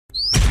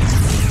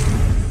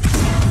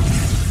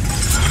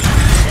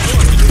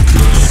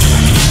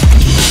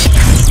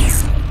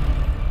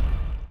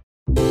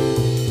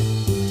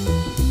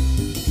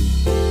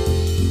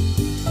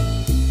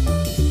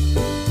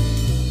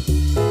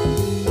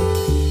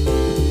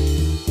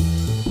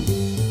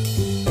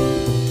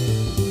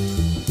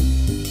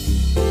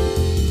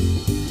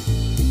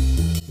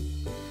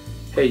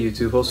Hey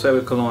YouTube, host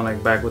Favorite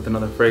Cologne, back with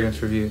another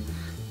fragrance review.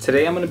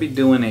 Today I'm going to be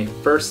doing a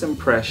first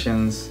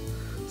impressions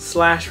 /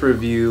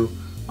 review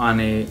on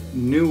a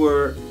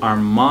newer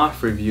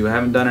ARMAF review. I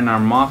haven't done an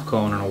ARMAF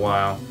cologne in a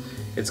while.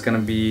 It's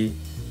going to be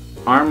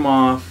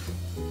ARMAF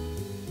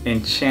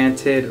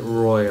Enchanted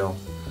Royal.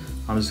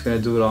 I'm just going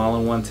to do it all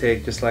in one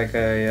take, just like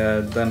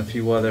I done a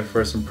few other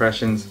first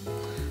impressions.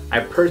 I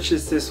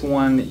purchased this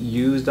one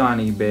used on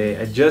eBay.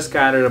 I just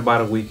got it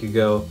about a week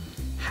ago.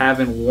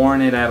 Haven't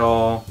worn it at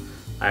all.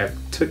 I've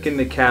taken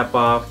the cap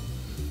off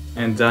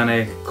and done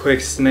a quick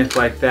sniff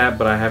like that,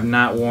 but I have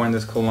not worn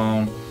this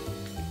cologne.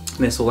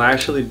 This will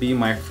actually be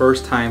my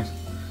first time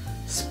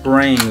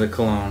spraying the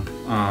cologne.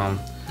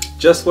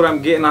 Just what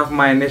I'm getting off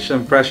my initial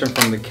impression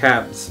from the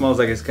cap, it smells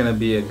like it's gonna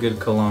be a good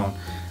cologne.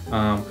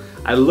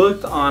 I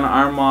looked on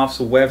ARMAF's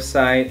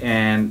website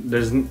and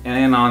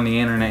on the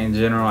internet in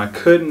general. I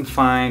couldn't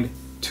find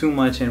too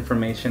much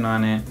information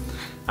on it.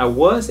 I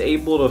was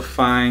able to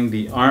find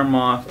the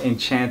ARMAF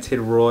Enchanted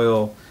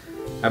Royal,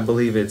 I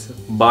believe it's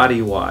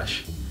body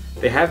wash.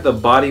 They have the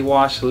body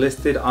wash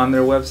listed on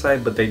their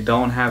website, but they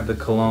don't have the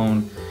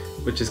cologne,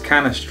 which is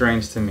kind of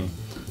strange to me.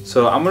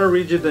 So I'm going to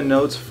read you the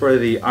notes for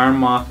the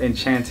ARMAF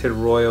Enchanted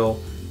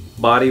Royal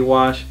body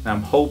wash. And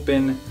I'm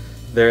hoping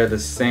they're the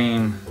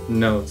same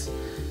notes.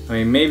 I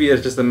mean, maybe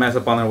it's just a mess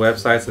up on their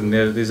websites and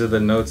these are the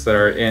notes that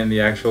are in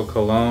the actual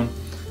cologne.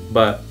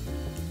 But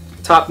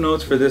top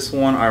notes for this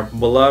one are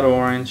blood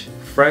orange,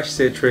 fresh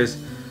citrus.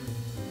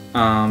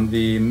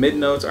 The mid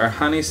notes are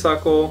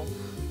honeysuckle,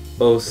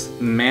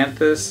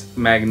 osmanthus,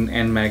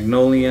 and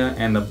magnolia,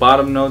 and the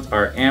bottom notes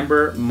are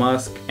amber,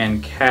 musk,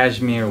 and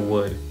cashmere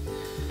wood.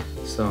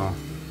 So,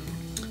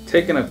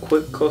 taking a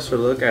quick closer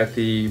look at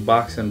the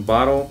box and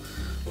bottle,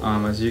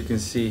 as you can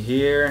see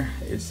here,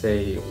 it's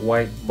a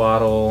white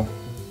bottle.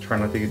 Try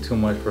not to get too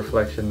much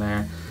reflection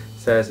there. It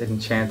says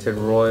Enchanted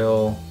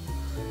Royal,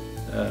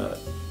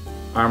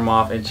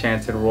 ARMAF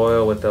Enchanted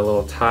Royal with the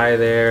little tie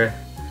there.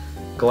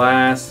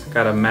 Glass,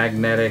 got a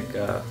magnetic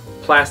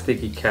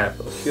plasticky cap.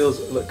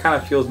 It kind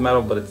of feels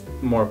metal, but it's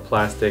more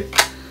plastic.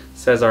 It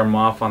says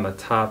ARMAF on the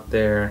top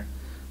there.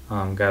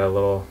 Got a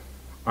little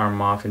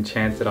ARMAF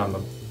Enchanted on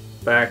the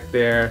back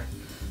there.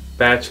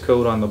 Batch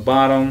code on the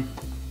bottom.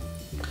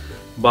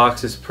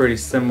 Box is pretty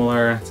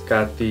similar. It's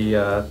got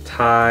the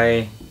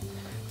tie.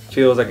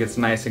 Feels like it's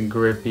nice and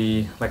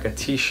grippy, like a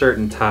t-shirt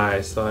and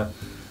tie. So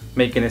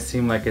making it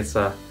seem like it's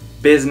a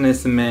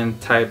businessman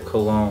type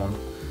cologne.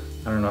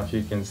 I don't know if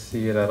you can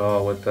see it at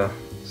all with the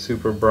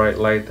super bright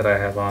light that I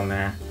have on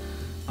there.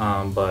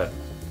 But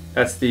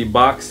that's the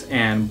box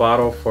and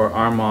bottle for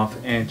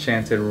ARMAF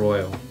Enchanted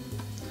Royal.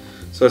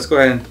 So let's go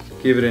ahead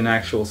and give it an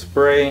actual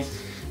spray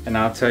and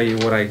I'll tell you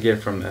what I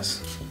get from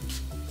this.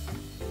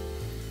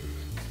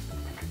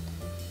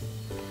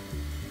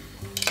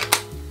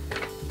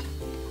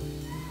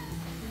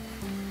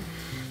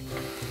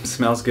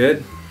 Smells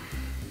good.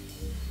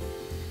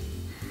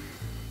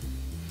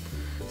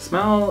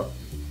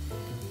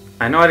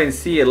 I know I didn't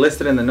see it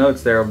listed in the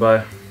notes there,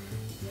 but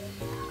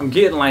I'm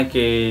getting like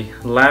a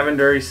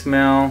lavendery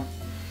smell.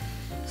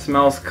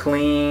 Smells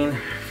clean,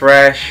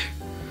 fresh,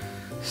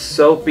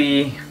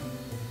 soapy.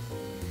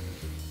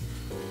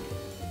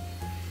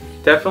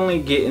 Definitely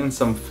getting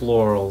some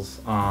florals.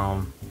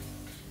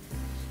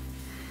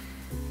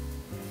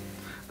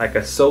 Like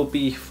a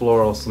soapy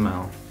floral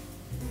smell.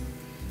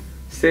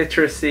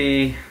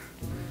 Citrusy,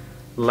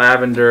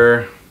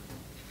 lavender,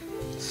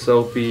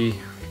 soapy,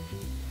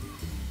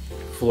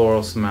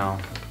 floral smell.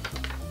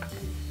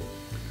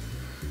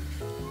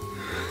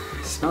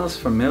 It smells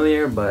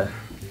familiar, but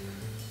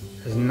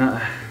it's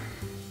not.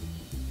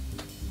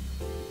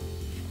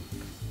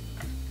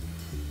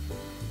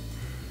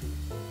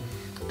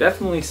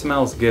 Definitely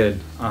smells good.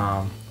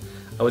 I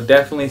would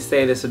definitely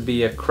say this would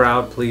be a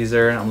crowd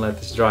pleaser. I'm gonna let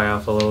this dry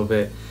off a little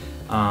bit.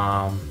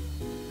 I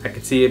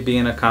could see it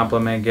being a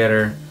compliment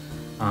getter.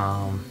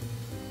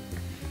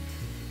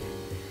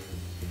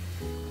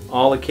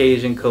 All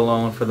occasion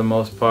cologne for the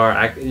most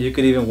part. You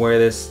could even wear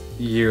this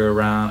year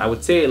round. I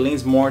would say it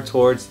leans more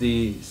towards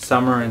the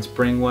summer and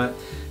spring wet,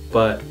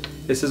 but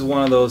this is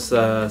one of those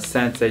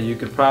scents that you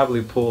could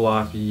probably pull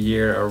off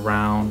year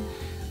around.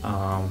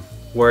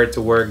 Wear it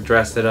to work,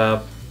 dress it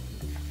up.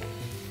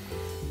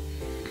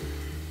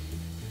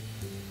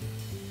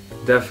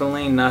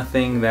 Definitely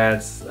nothing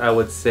that's, I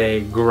would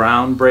say,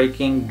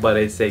 groundbreaking, but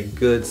it's a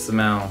good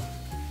smell.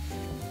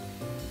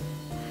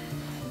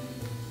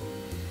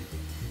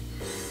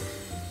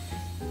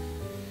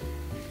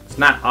 It's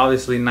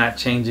obviously not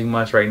changing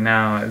much right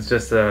now. It's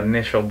just an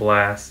initial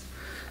blast.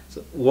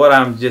 So what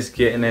I'm just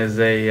getting is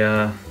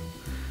a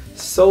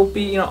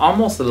soapy,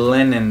 almost a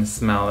linen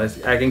smell.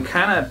 I can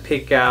kind of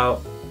pick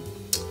out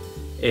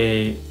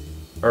a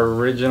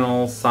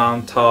original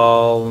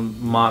Santal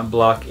Mont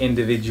Blanc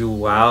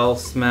Individual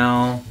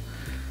smell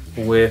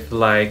with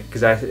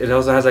because it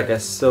also has like a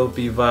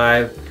soapy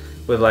vibe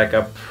with like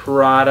a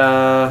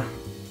Prada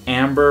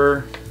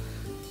amber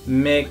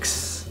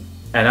mix.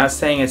 I'm not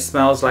saying it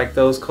smells like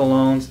those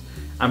colognes.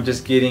 I'm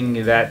just getting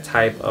that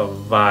type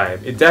of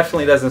vibe. It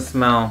definitely doesn't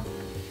smell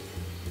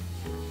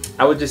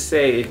I would just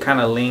say it kind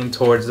of leaned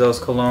towards those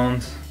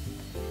colognes.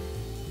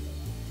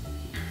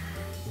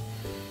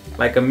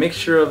 Like a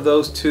mixture of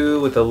those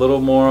two with a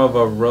little more of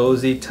a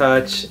rosy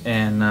touch,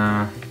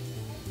 and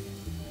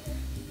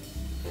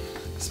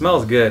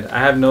smells good. I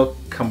have no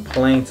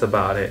complaints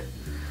about it.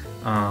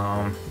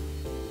 I'm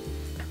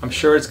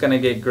sure it's gonna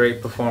get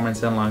great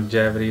performance and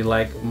longevity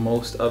like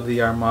most of the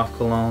ARMAF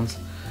colognes.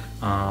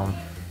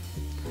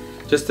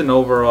 Just an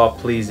overall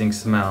pleasing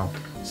smell.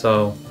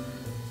 So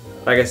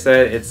like I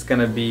said, it's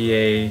gonna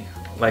be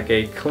like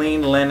a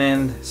clean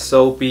linen,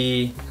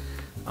 soapy,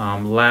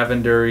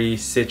 lavendery,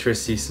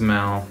 citrusy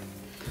smell.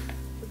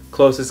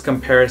 Closest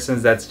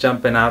comparisons that's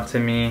jumping out to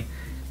me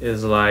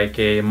is like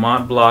a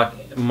Mont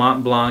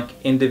Blanc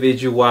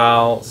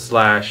Individual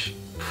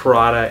 /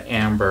 Prada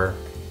Amber.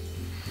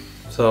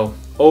 So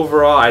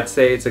overall, I'd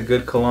say it's a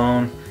good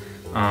cologne.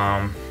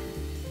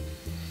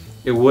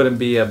 It wouldn't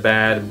be a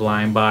bad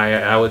blind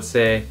buy, I would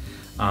say.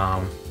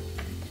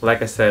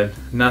 Like I said,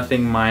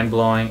 nothing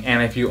mind-blowing.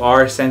 And if you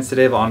are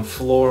sensitive on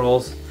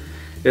florals,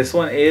 this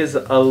one is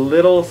a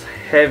little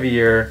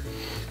heavier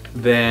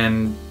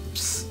than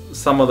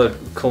some of the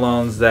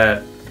colognes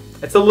that,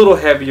 it's a little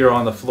heavier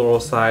on the floral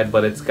side,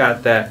 but it's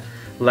got that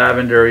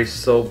lavendery,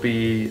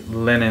 soapy,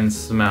 linen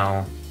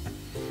smell.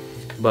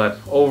 But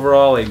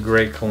overall, a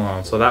great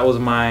cologne. So that was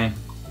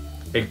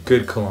a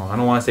good cologne. I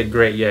don't want to say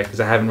great yet because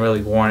I haven't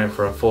really worn it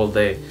for a full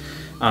day.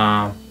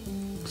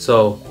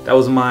 So that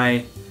was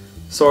my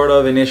sort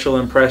of initial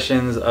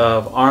impressions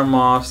of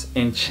ARMAF's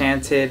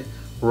Enchanted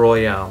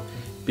Royale.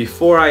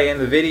 Before I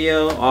end the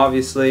video,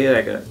 obviously,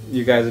 like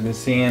you guys have been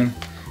seeing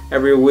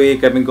every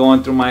week, I've been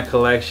going through my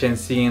collection,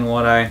 seeing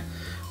what I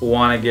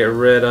want to get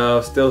rid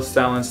of, still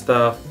selling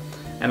stuff.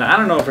 And I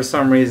don't know, for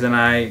some reason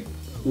I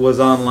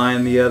was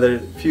online the other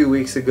few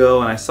weeks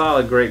ago and I saw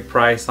a great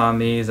price on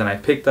these and I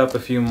picked up a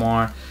few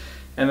more.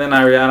 And then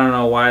I don't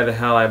know why the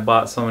hell I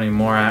bought so many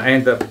more.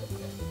 I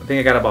think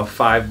I got about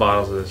 5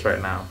 bottles of this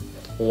right now.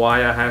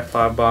 Why I have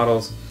 5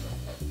 bottles,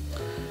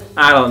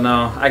 I don't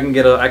know. I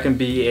can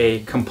be a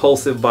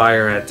compulsive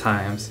buyer at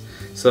times.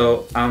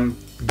 So I'm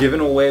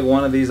giving away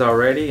one of these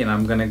already, and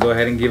I'm gonna go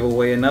ahead and give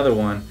away another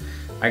one.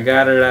 I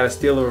got it at a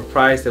steal of a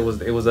price. It was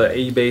an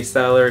eBay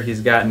seller. He's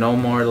got no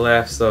more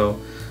left, so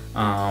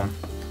I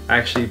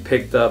actually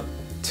picked up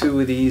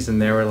 2 of these,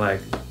 and they were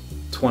like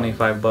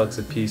 25 bucks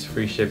a piece,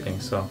 free shipping.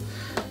 So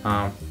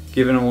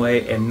giving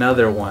away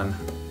another one,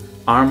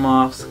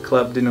 ARMAF's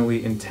Club de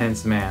Nuit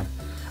Intense Man.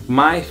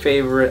 My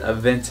favorite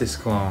Aventus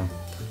clone.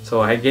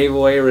 So I gave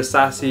away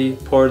Risasi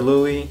Port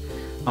Louis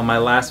on my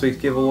last week's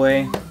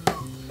giveaway.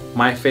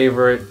 My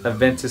favorite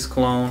Aventus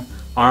clone,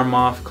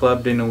 ARMAF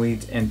Club de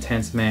Nuit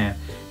Intense Man.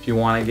 If you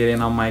want to get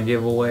in on my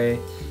giveaway,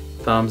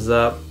 thumbs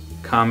up,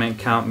 comment,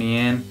 count me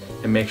in,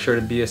 and make sure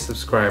to be a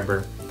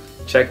subscriber.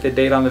 Check the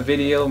date on the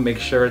video, make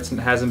sure it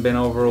hasn't been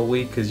over a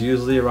week, because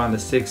usually around the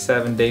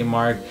 6-7 day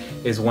mark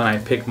is when I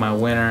pick my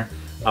winner.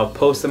 I'll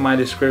post in my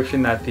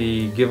description that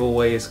the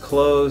giveaway is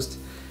closed,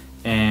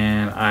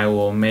 and I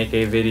will make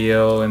a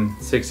video in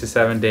 6 to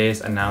 7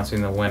 days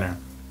announcing the winner.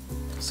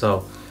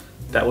 So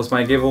that was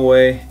my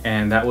giveaway,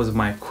 and that was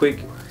my quick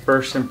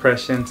first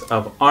impressions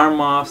of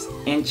ARMAF's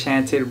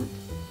Enchanted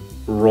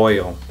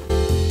Royale.